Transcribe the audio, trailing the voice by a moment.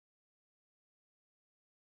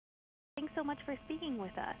so much for speaking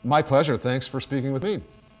with us. My pleasure. Thanks for speaking with me.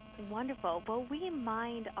 Wonderful. Well, we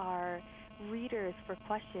mind our readers for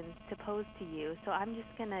questions to pose to you, so I'm just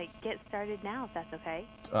going to get started now, if that's okay.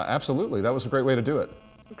 Absolutely. That was a great way to do it.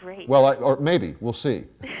 Great. Well, or maybe. We'll see.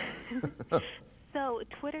 So,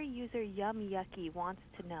 Twitter user Yum Yucky wants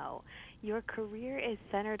to know, your career is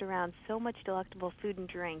centered around so much delectable food and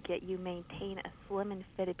drink, yet you maintain a slim and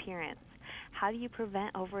fit appearance. How do you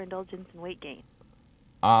prevent overindulgence and weight gain?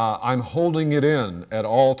 I'm holding it in at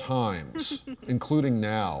all times, including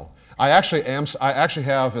now. I actually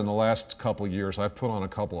have in the last couple of years, I've put on a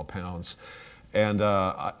couple of pounds, and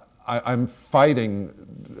I'm fighting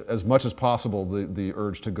as much as possible the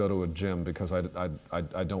urge to go to a gym because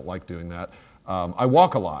I don't like doing that. I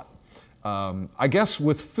walk a lot. I guess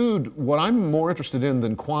with food, what I'm more interested in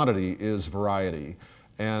than quantity is variety.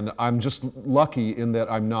 And I'm just lucky in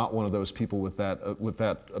that I'm not one of those people with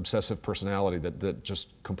that obsessive personality that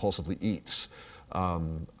just compulsively eats.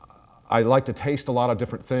 I like to taste a lot of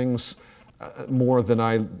different things more than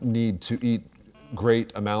I need to eat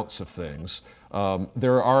great amounts of things.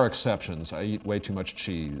 There are exceptions. I eat way too much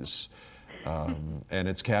cheese, and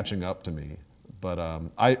it's catching up to me. But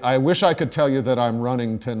I wish I could tell you that I'm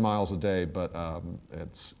running 10 miles a day, but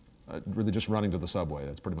it's really just running to the subway.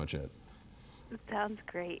 That's pretty much it. Sounds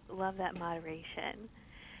great. Love that moderation.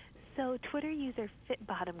 So, Twitter user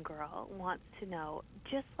FitBottomGirl wants to know,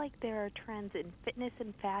 just like there are trends in fitness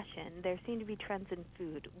and fashion, there seem to be trends in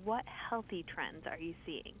food. What healthy trends are you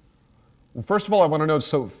seeing? Well, first of all, I want to know,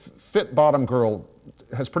 so FitBottomGirl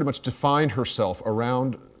has pretty much defined herself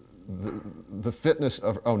around the fitness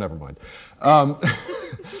of, oh, never mind.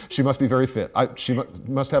 She must be very fit. She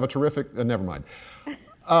must have a terrific, never mind.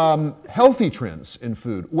 Healthy trends in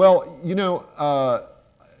food. Well, you know,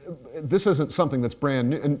 this isn't something that's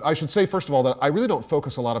brand new. And I should say, first of all, that I really don't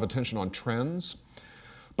focus a lot of attention on trends,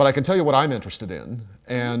 but I can tell you what I'm interested in,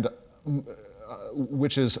 and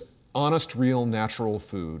which is honest, real, natural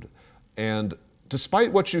food. And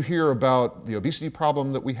despite what you hear about the obesity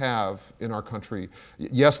problem that we have in our country,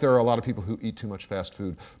 yes, there are a lot of people who eat too much fast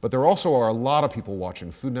food, but there also are a lot of people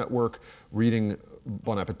watching Food Network, reading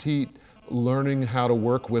Bon Appetit, learning how to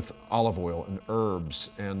work with olive oil and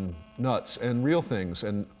herbs and nuts and real things.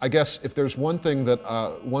 And I guess if there's one thing that,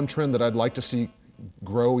 one trend that I'd like to see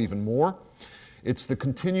grow even more, it's the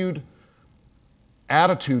continued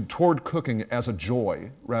attitude toward cooking as a joy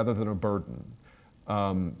rather than a burden.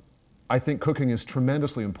 I think cooking is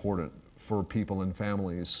tremendously important for people and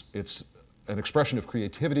families. It's an expression of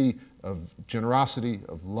creativity, of generosity,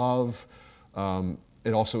 of love.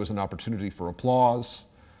 It also is an opportunity for applause.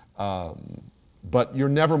 But you're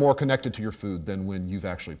never more connected to your food than when you've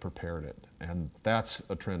actually prepared it. And that's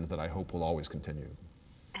a trend that I hope will always continue.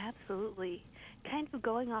 Absolutely. Kind of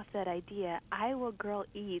going off that idea, Iowa Girl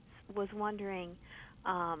Eats was wondering,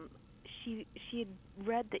 she had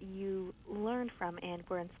read that you learned from and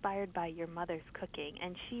were inspired by your mother's cooking,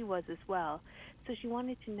 and she was as well. So she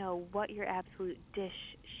wanted to know what your absolute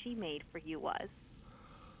dish she made for you was.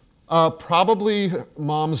 Probably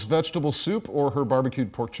Mom's vegetable soup or her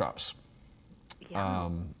barbecued pork chops,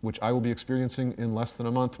 which I will be experiencing in less than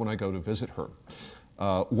a month when I go to visit her.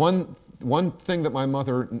 One thing that my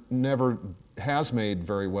mother never has made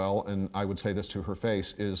very well, and I would say this to her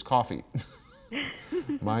face, is coffee.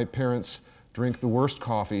 My parents drink the worst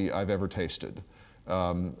coffee I've ever tasted.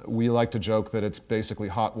 We like to joke that it's basically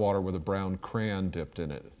hot water with a brown crayon dipped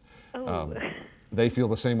in it. They feel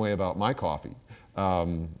the same way about my coffee.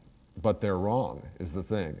 But they're wrong, is the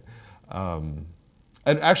thing. And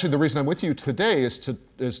actually, the reason I'm with you today is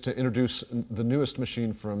to introduce the newest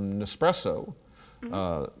machine from Nespresso,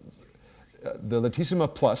 the Latissima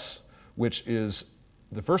Plus, which is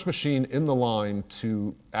the first machine in the line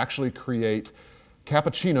to actually create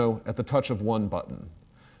cappuccino at the touch of one button.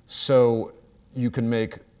 So you can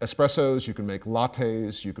make espressos, you can make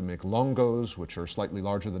lattes, you can make longos, which are slightly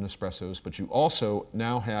larger than espressos, but you also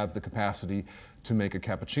now have the capacity to make a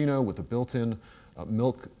cappuccino with a built-in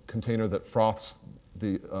milk container that froths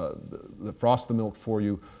the milk for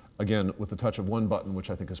you, again, with the touch of one button, which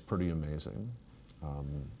I think is pretty amazing.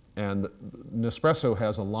 And Nespresso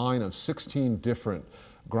has a line of 16 different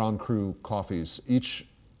Grand Cru coffees, each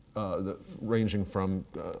ranging from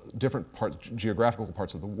different geographical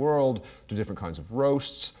parts of the world to different kinds of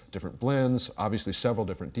roasts, different blends, obviously several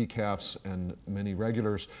different decafs and many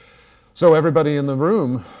regulars. So everybody in the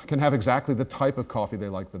room can have exactly the type of coffee they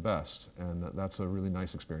like the best, and that's a really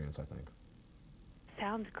nice experience, I think.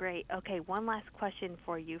 Sounds great. Okay, one last question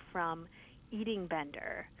for you from Eating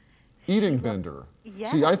Bender. Eating Bender. Yeah.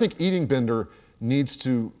 See, I think Eating Bender needs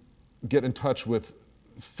to get in touch with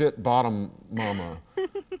fit bottom mama,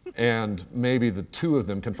 and maybe the two of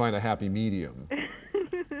them can find a happy medium.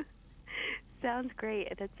 Sounds great.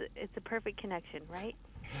 It's a perfect connection, right?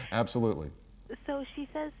 Absolutely. So she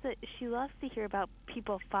says that she loves to hear about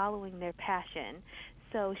people following their passion.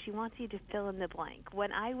 So she wants you to fill in the blank.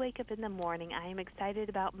 When I wake up in the morning, I am excited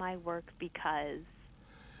about my work because.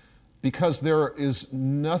 Because there is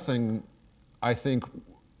nothing, I think,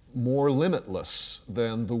 more limitless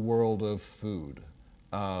than the world of food.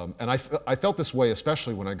 And I felt this way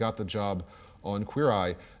especially when I got the job on Queer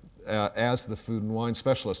Eye as the food and wine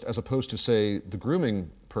specialist, as opposed to, say, the grooming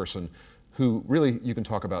person who really, you can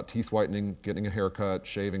talk about teeth whitening, getting a haircut,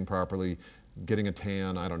 shaving properly, getting a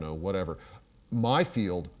tan, I don't know, whatever. My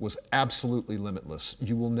field was absolutely limitless.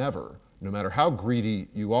 You will never, no matter how greedy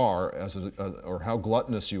you are or how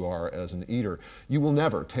gluttonous you are as an eater, you will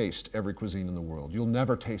never taste every cuisine in the world. You'll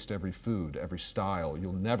never taste every food, every style.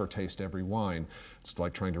 You'll never taste every wine. It's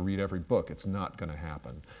like trying to read every book. It's not going to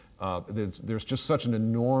happen. There's just such an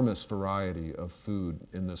enormous variety of food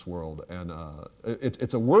in this world, and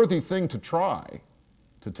it's a worthy thing to try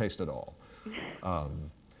to taste it all.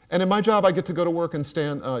 And in my job, I get to go to work and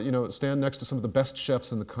stand next to some of the best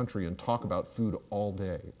chefs in the country and talk about food all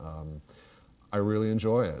day. I really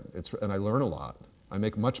enjoy it, and I learn a lot. I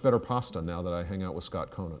make much better pasta now that I hang out with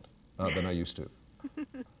Scott Conant than I used to.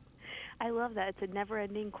 I love that. It's a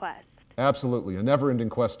never-ending quest. Absolutely, a never-ending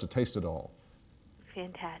quest to taste it all.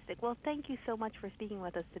 Fantastic. Well, thank you so much for speaking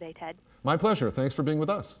with us today, Ted. My pleasure. Thanks for being with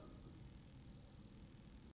us.